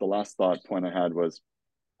last thought point I had was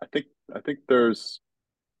I think there's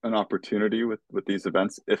an opportunity with these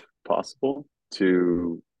events, if possible,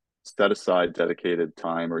 to set aside dedicated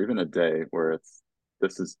time or even a day where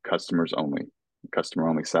this is customer only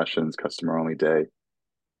sessions, customer only day,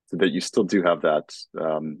 so that you still do have that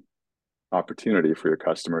opportunity for your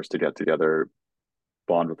customers to get together,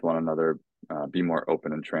 bond with one another, be more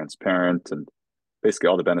open and transparent, and basically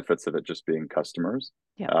all the benefits of it just being customers,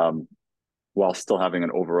 Yeah. um, while still having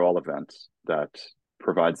an overall event that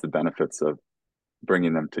provides the benefits of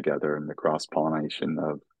bringing them together and the cross pollination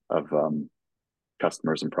of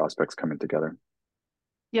customers and prospects coming together.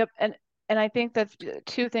 Yep. And I think that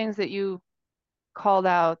two things that you called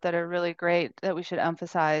out that are really great that we should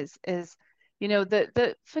emphasize is,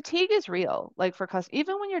 the fatigue is real, like for customers,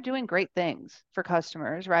 even when you're doing great things for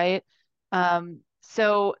customers, right?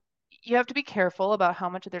 So you have to be careful about how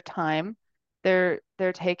much of their time they're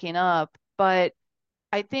taking up. But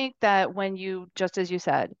I think that when you, just as you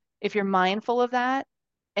said, if you're mindful of that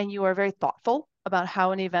and you are very thoughtful about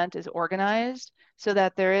how an event is organized so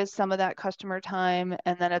that there is some of that customer time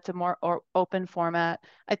and then it's a more open format,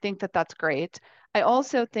 I think that that's great. I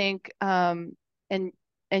also think, and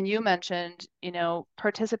you mentioned,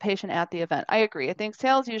 participation at the event. I agree. I think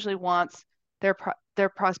sales usually wants their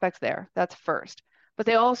prospects there. That's first, but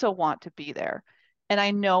they also want to be there. And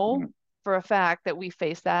I know Mm-hmm. for a fact that we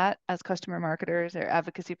face that as customer marketers or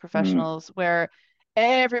advocacy Mm-hmm. professionals where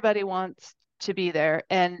everybody wants to be there.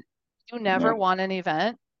 And you Yeah. never want an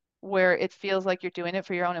event where it feels like you're doing it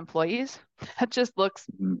for your own employees. That just looks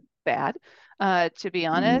Mm-hmm. bad, to be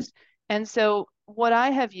Mm-hmm. honest. And so what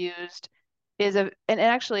I have used is and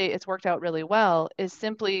actually it's worked out really well, is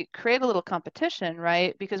simply create a little competition,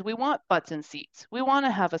 right? Because we want butts in seats. We want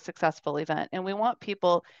to have a successful event and we want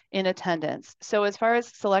people in attendance. So as far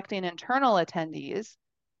as selecting internal attendees,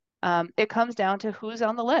 it comes down to who's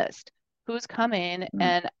on the list, who's coming,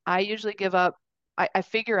 and I usually I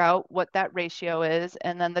figure out what that ratio is,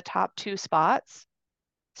 and then the top two spots.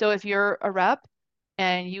 So if you're a rep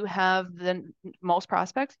and you have the most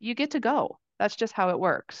prospects, you get to go. That's just how it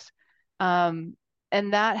works. Um,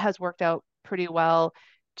 and that has worked out pretty well.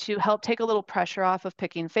 to help take a little pressure off of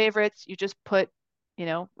picking favorites, you just put,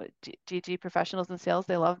 DG professionals in sales,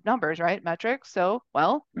 they love numbers, right? Metrics. So,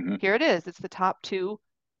 well, Hmm. here it is. It's the top two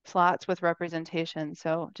slots with representation.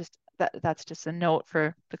 So just that's just a note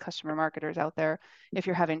for the customer marketers out there if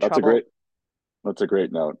you're having That's a trouble. great that's a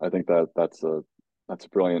great note. I think that's a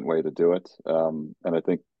brilliant way to do it. And I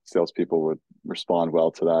think salespeople would respond well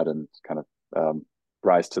to that and kind of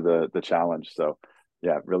rise to the challenge. So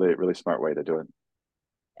yeah, really, really smart way to do it.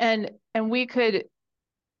 And we could,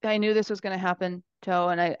 I knew this was going to happen, Joe,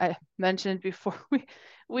 and I mentioned before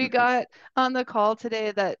we got on the call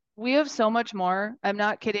today that we have so much more. I'm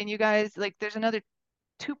not kidding you guys. Like there's another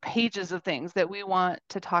 2 pages of things that we want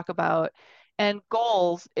to talk about. And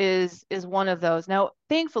goals is one of those. Now,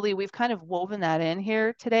 thankfully, we've kind of woven that in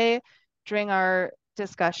here today during our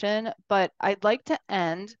discussion, but I'd like to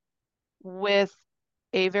end with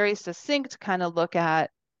a very succinct kind of look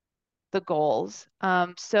at the goals.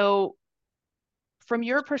 So from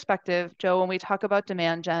your perspective, Joe, when we talk about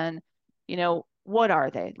demand gen, what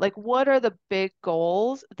are they? Like, what are the big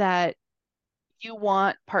goals that you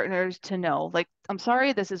want partners to know? Like, I'm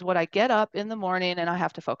sorry, this is what I get up in the morning and I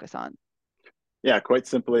have to focus on. Yeah, quite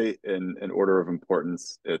simply, in order of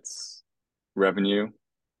importance, it's revenue,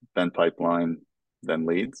 then pipeline, then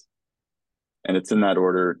leads, and it's in that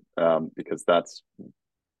order because that's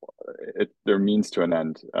it. There means to an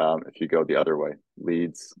end if you go the other way.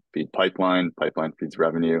 Leads feed pipeline, pipeline feeds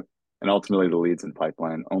revenue, and ultimately the leads and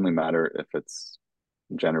pipeline only matter if it's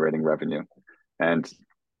generating revenue. And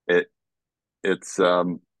it it's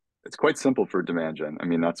quite simple for demand gen. I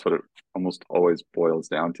mean, that's what it almost always boils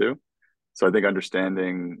down to. So I think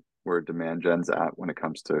understanding where demand gen's at when it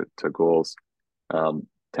comes to goals um,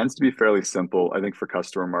 tends to be fairly simple. I think for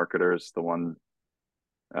customer marketers, the one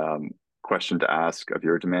um, question to ask of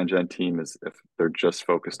your demand gen team is if they're just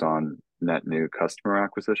focused on net new customer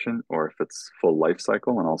acquisition or if it's full life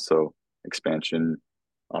cycle and also expansion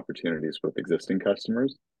opportunities with existing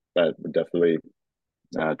customers. That would definitely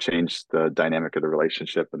change the dynamic of the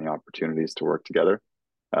relationship and the opportunities to work together.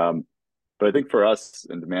 Um, but I think for us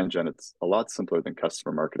in demand gen, it's a lot simpler than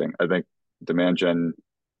customer marketing. I think demand gen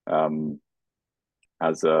um,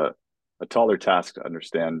 has a taller task to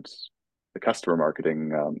understand the customer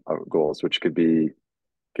marketing goals, which could be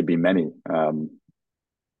many.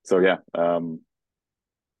 So yeah,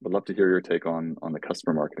 would love to hear your take on the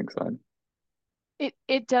customer marketing side.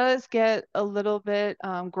 It does get a little bit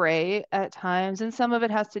gray at times, and some of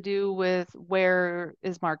it has to do with where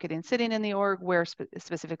is marketing sitting in the org, where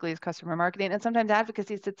specifically is customer marketing, and sometimes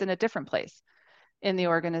advocacy sits in a different place in the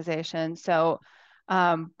organization. So,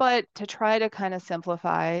 but to try to kind of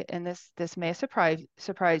simplify, and this may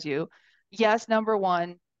surprise you, yes, number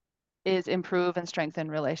one is improve and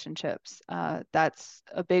strengthen relationships. That's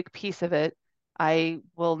a big piece of it. I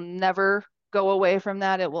will never go away from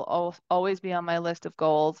that. It will always be on my list of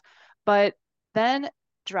goals. But then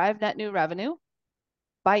drive net new revenue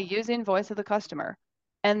by using voice of the customer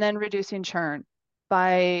and then reducing churn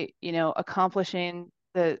by, accomplishing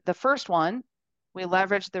the first one. We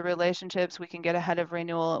leverage the relationships, we can get ahead of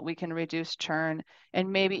renewal, we can reduce churn,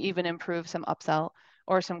 and maybe even improve some upsell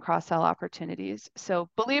or some cross-sell opportunities. So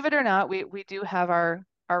believe it or not, we do have our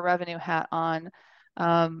revenue hat on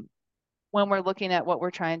when we're looking at what we're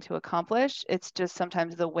trying to accomplish. It's just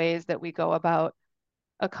sometimes the ways that we go about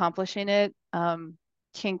accomplishing it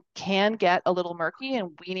can get a little murky,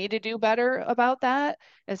 and we need to do better about that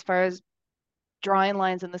as far as drawing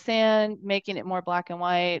lines in the sand, making it more black and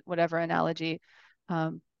white, whatever analogy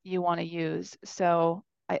you want to use. So,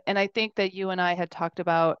 I think that you and I had talked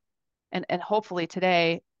about, and hopefully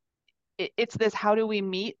today, it's this how do we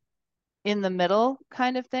meet in the middle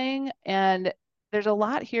kind of thing. And there's a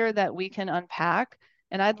lot here that we can unpack.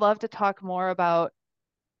 And I'd love to talk more about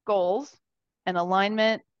goals and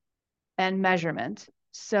alignment and measurement.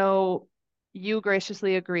 So you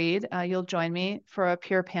graciously agreed. You'll join me for a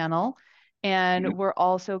peer panel. And Mhm. we're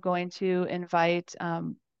also going to invite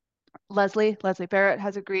Leslie. Leslie Barrett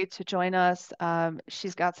has agreed to join us.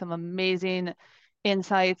 She's got some amazing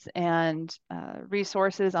insights and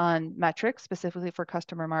resources on metrics, specifically for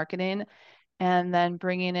customer marketing, and then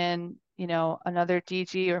bringing in, another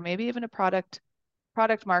DG or maybe even a product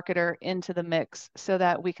marketer into the mix so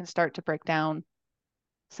that we can start to break down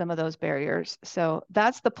some of those barriers. So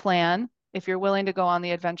that's the plan. If you're willing to go on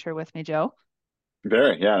the adventure with me, Joe.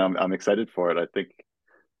 Very, yeah, and I'm excited for it. I think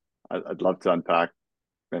I'd love to unpack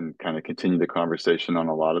and kind of continue the conversation on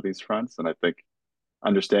a lot of these fronts. And I think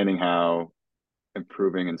understanding how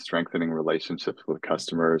improving and strengthening relationships with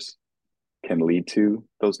customers can lead to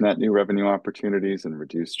those net new revenue opportunities and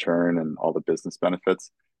reduce churn and all the business benefits.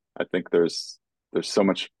 I think there's there's so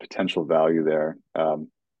much potential value there.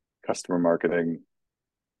 Customer marketing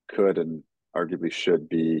could and arguably should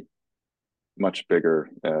be much bigger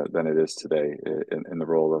than it is today in the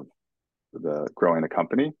role of the growing the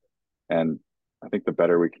company. And I think the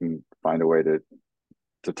better we can find a way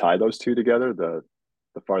to tie those two together, the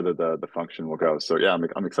farther the function will go. So yeah,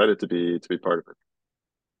 I'm excited to be part of it.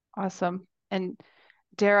 Awesome. And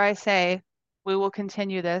dare I say, we will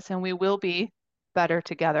continue this and we will be better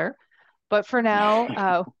together. But for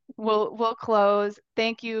now, we'll close.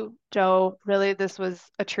 Thank you, Joe. Really, this was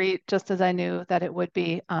a treat, just as I knew that it would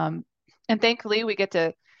be. And thankfully, we get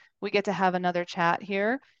to have another chat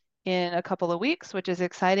here in a couple of weeks, which is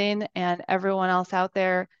exciting. And everyone else out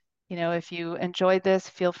there, if you enjoyed this,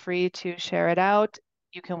 feel free to share it out.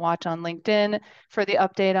 You can watch on LinkedIn for the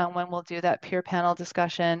update on when we'll do that peer panel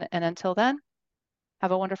discussion. And until then,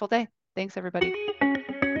 have a wonderful day. Thanks, everybody.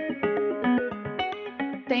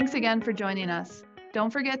 Thanks again for joining us. Don't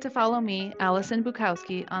forget to follow me, Alison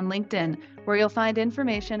Bukowski, on LinkedIn, where you'll find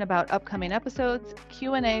information about upcoming episodes,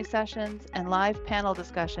 Q&A sessions, and live panel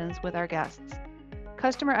discussions with our guests.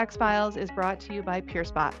 CustomerX Files is brought to you by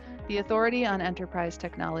PeerSpot, the authority on enterprise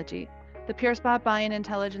technology. The PeerSpot buying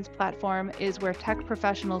intelligence platform is where tech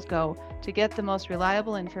professionals go to get the most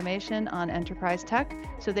reliable information on enterprise tech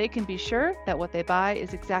so they can be sure that what they buy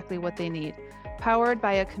is exactly what they need. Powered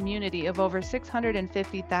by a community of over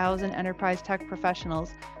 650,000 enterprise tech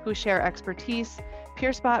professionals who share expertise,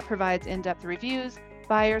 PeerSpot provides in-depth reviews,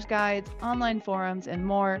 buyer's guides, online forums, and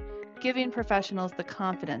more, giving professionals the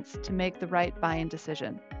confidence to make the right buying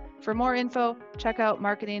decision. For more info, check out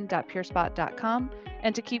marketing.peerspot.com.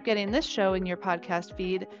 And to keep getting this show in your podcast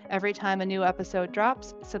feed every time a new episode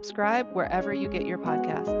drops, subscribe wherever you get your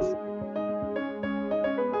podcasts.